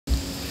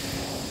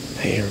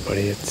Hey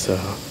everybody, it's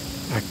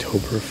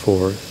October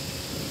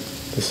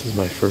 4th. This is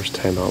my first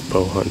time out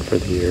bow hunting for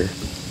the year.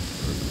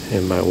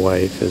 And my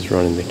wife is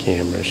running the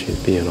camera. She's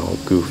being all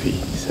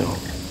goofy, so.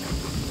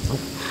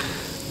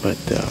 But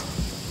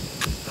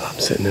I'm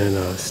sitting in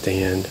a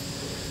stand.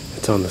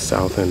 It's on the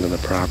south end of the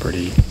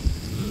property.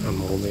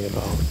 I'm only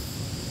about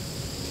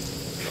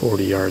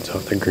 40 yards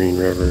off the Green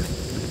River.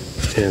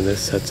 And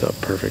this sets up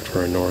perfect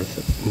for a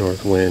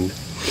north wind.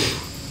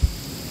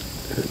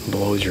 It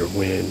blows your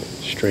wind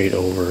straight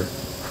over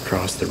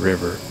across the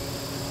river,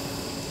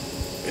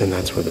 and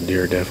that's where the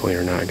deer definitely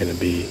are not going to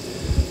be.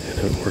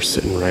 And we're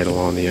sitting right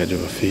along the edge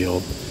of a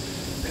field,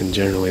 and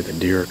generally the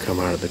deer come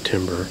out of the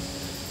timber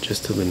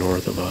just to the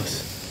north of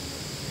us.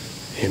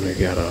 And we've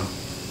got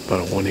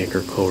about a 1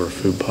 acre clover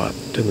food plot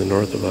to the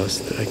north of us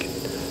that I can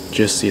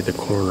just see the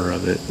corner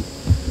of it,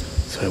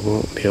 so I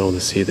won't be able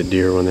to see the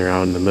deer when they're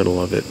out in the middle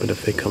of it, but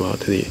if they come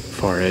out to the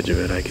far edge of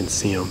it I can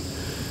see them.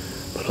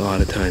 But a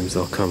lot of times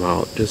they'll come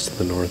out just to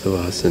the north of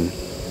us and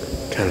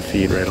kind of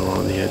feed right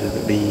along the edge of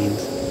the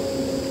beans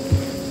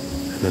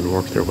and then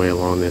work their way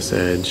along this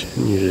edge,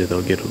 and usually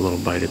they'll get a little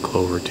bite of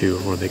clover too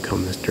before they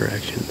come this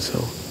direction. So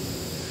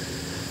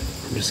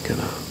I'm just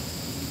gonna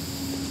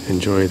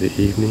enjoy the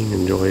evening,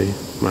 enjoy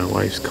my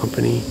wife's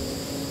company.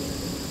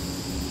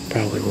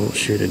 Probably won't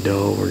shoot a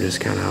doe. We're just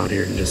kind of out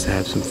here to just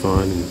have some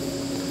fun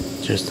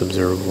and just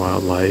observe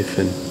wildlife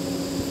and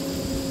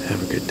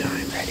have a good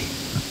time. Ready?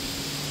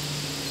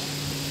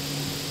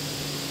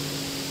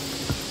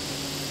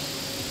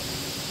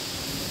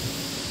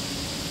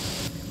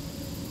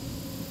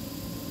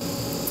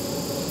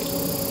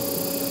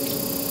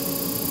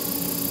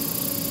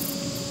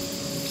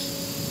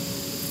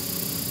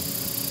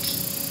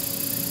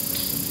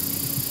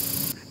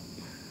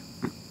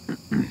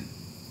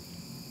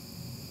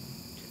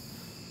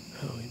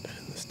 Oh, we've been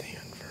in the stand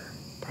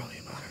for probably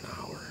about an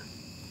hour.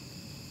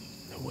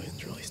 The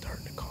wind's really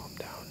starting to calm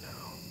down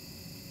now.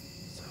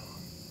 So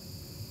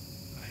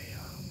I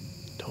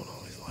don't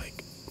always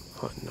like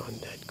hunting on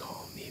dead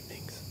calm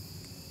evenings.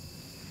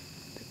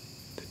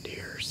 The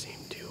deer seem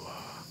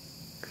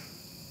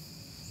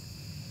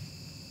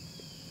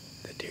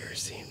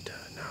to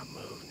not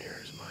move near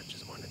as much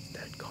as when it's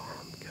dead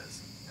calm,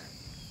 because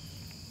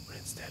when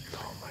it's dead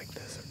calm like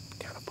this, it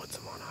kind of puts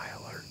them on high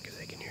alert because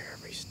they can hear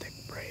every stick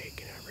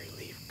break and every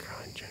leaf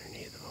crunch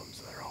underneath of them,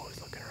 so they're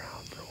always looking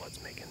around for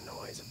what's making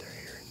noise that they're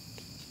hearing.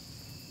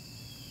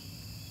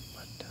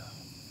 But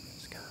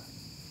just gonna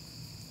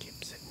keep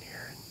sitting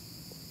here and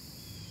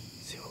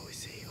see what we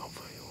see.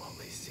 Hopefully we'll at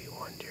least see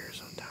one deer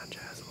so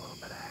Tanja has a little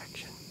bit of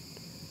action,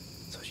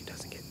 so she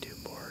doesn't get too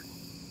bored.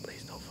 At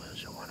least hopefully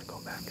she'll want to go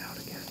back out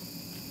again.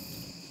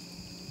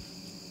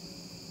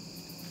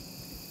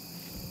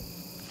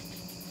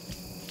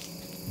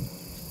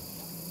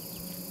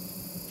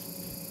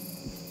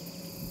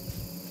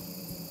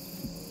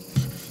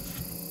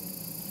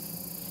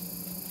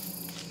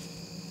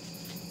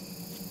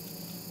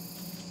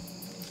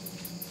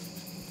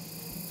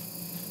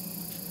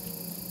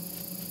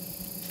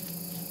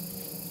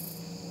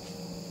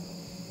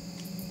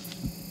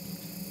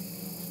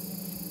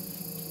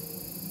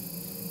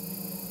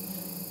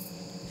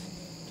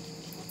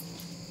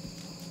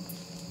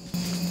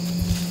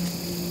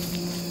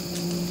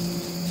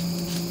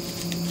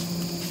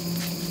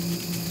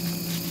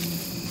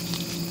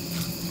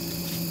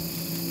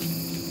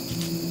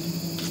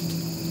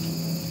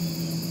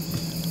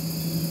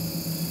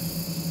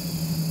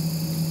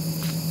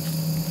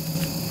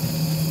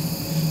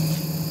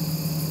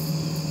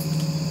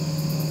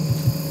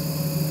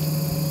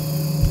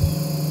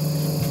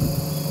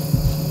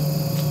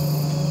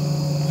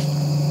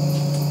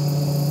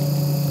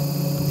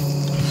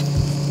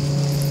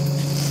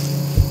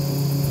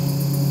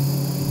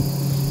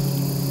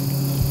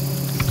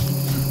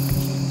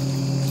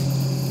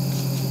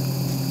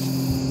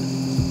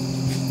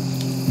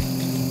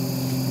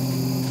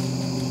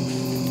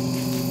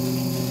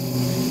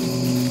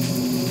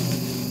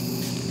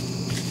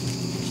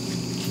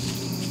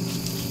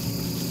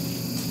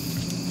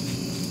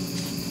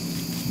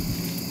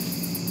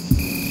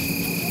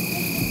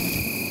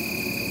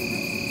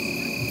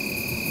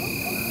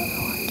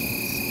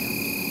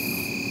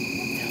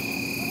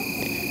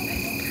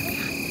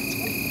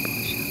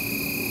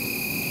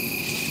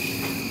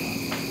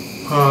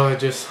 I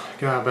just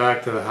got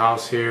back to the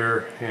house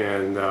here,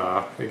 and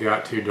it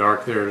got too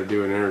dark there to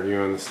do an interview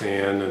in the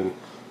stand, and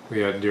we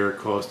had deer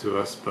close to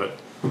us, but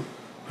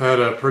had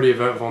a pretty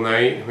eventful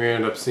night. We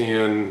ended up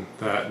seeing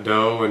that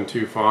doe and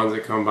 2 fawns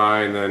that come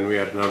by, and then we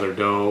had another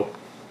doe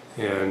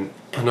and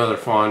another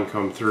fawn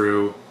come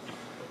through.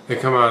 They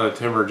come out of the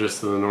timber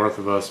just to the north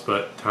of us,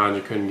 but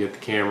Tanja couldn't get the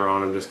camera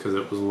on them just because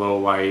it was low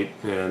light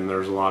and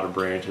there's a lot of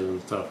branches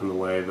and stuff in the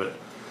way, but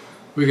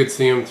we could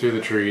see them through the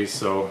trees.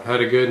 So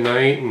had a good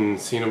night and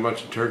seen a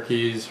bunch of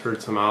turkeys,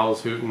 heard some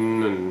owls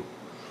hooting and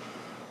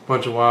a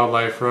bunch of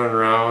wildlife running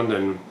around.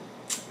 And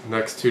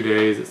next 2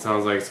 days it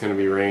sounds like it's going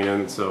to be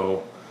raining,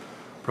 so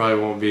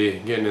probably won't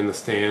be getting in the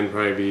stand,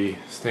 probably be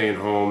staying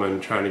home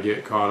and trying to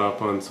get caught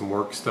up on some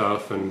work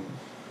stuff and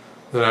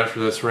Then after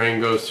this rain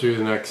goes through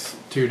the next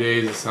 2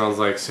 days, it sounds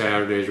like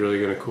Saturday's really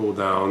going to cool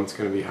down. It's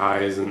going to be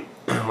highs in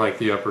like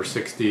the upper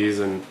 60s,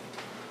 and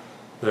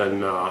then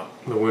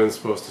the wind's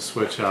supposed to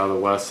switch out of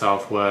the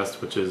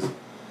west-southwest, which is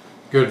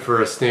good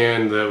for a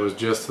stand that was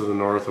just to the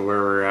north of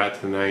where we're at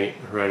tonight,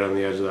 right on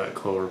the edge of that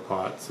clover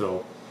pot.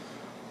 So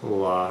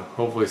we'll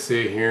hopefully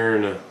see it here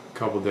in a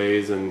couple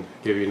days and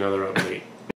give you another update.